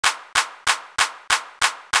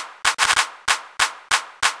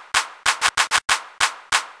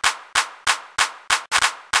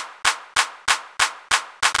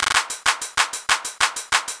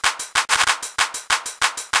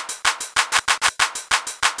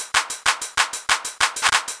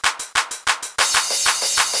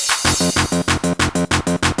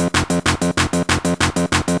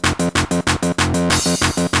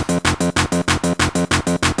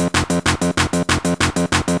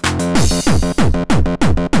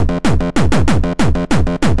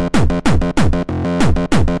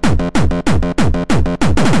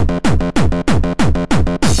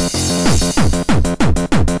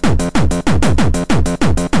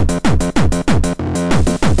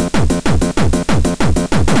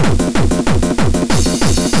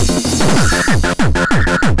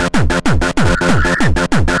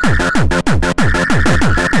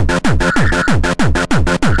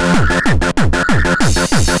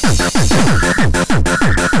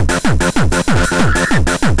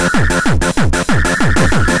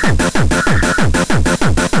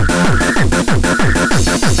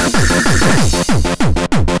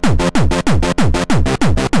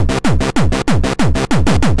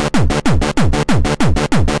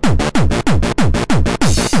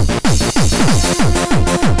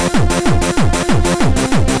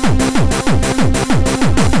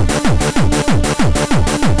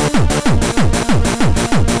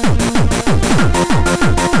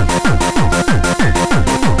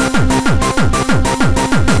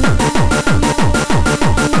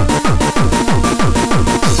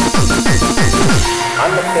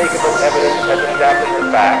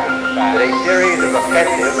series of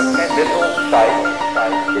offensive missile sites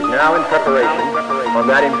is now in preparation on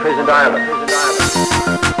that imprisoned island.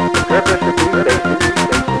 The purpose of these bases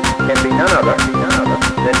can be none other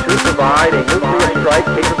than to provide a nuclear strike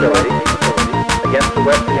capability against the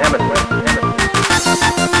Western Hemisphere.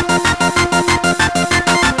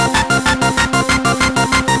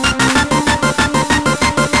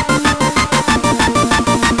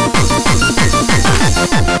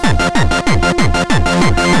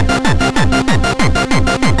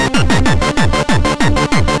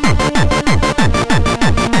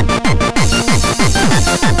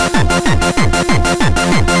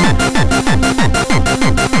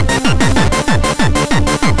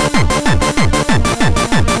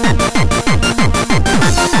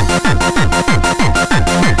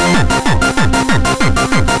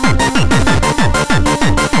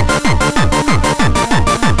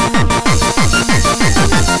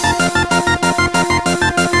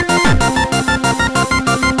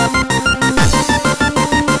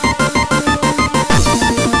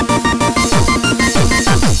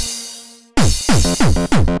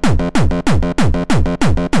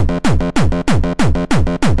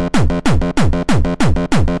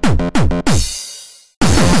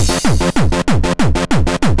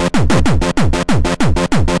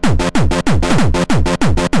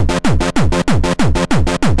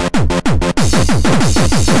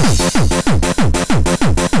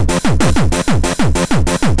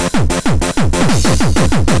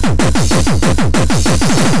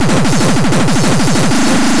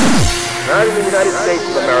 Neither the United States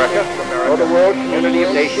of America nor the world community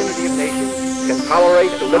of nations can tolerate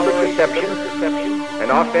deliberate deception and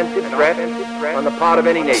offensive threat on the part of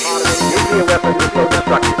any nation. Nuclear weapons are so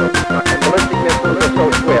destructive and ballistic missiles are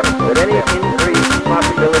so swift that any increased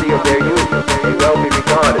possibility of their use may well be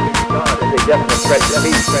regarded as a definite threat to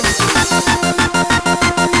peace.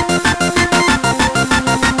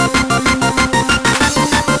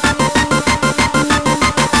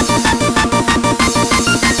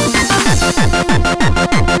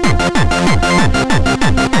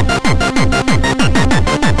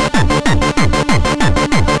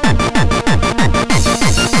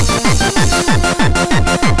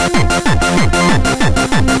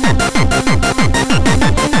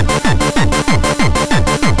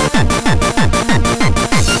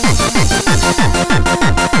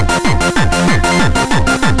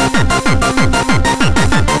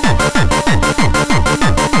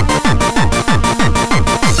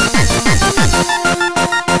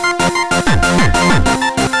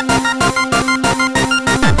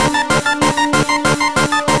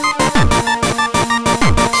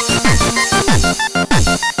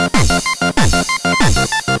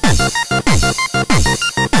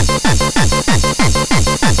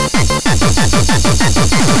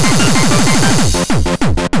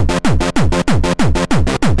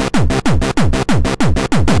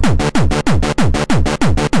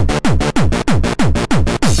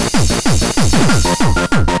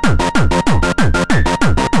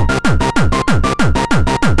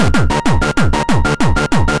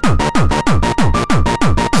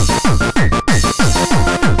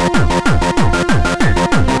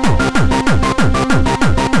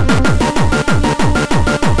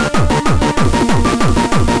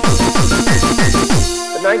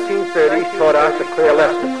 Taught us a clear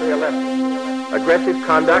lesson. Aggressive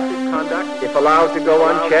conduct, if allowed to go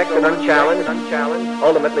unchecked and unchallenged,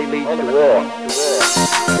 ultimately leads to war.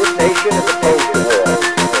 This nation is opposed to war.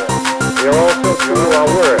 We are also true to our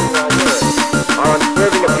word. Our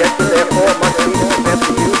unswerving objective, therefore, must be to prevent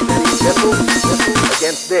the use of these missiles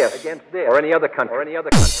against this or any other country.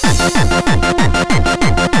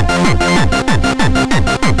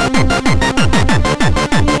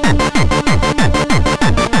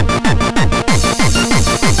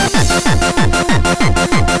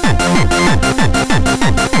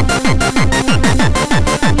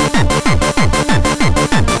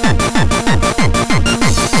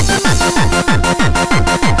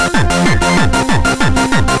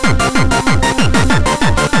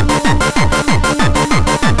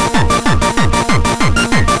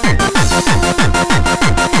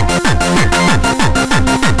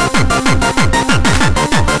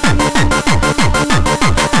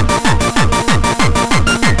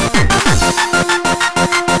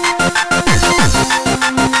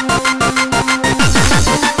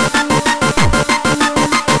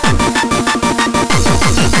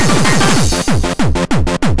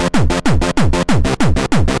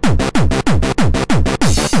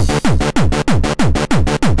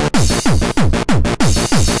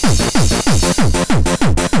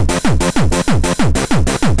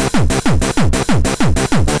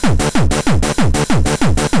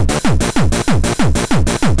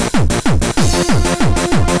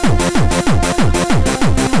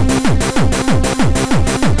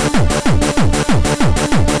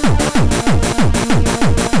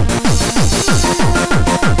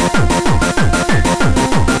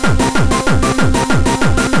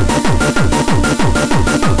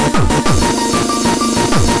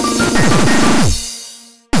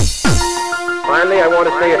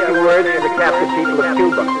 behalf of the people of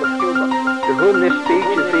Cuba, to whom this speech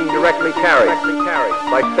is being directly carried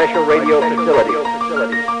by special radio facilities.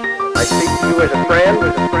 I speak to you as a friend,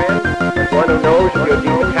 as one who knows of your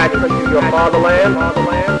deep attachment to your fatherland,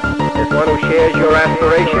 as one who shares your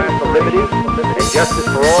aspiration for liberty and justice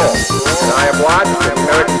for all. And I have watched, and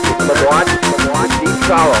American people have watched, with deep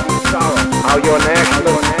sorrow, how your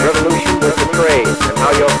national revolution was betrayed, and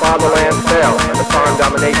how your fatherland fell under foreign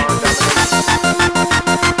domination.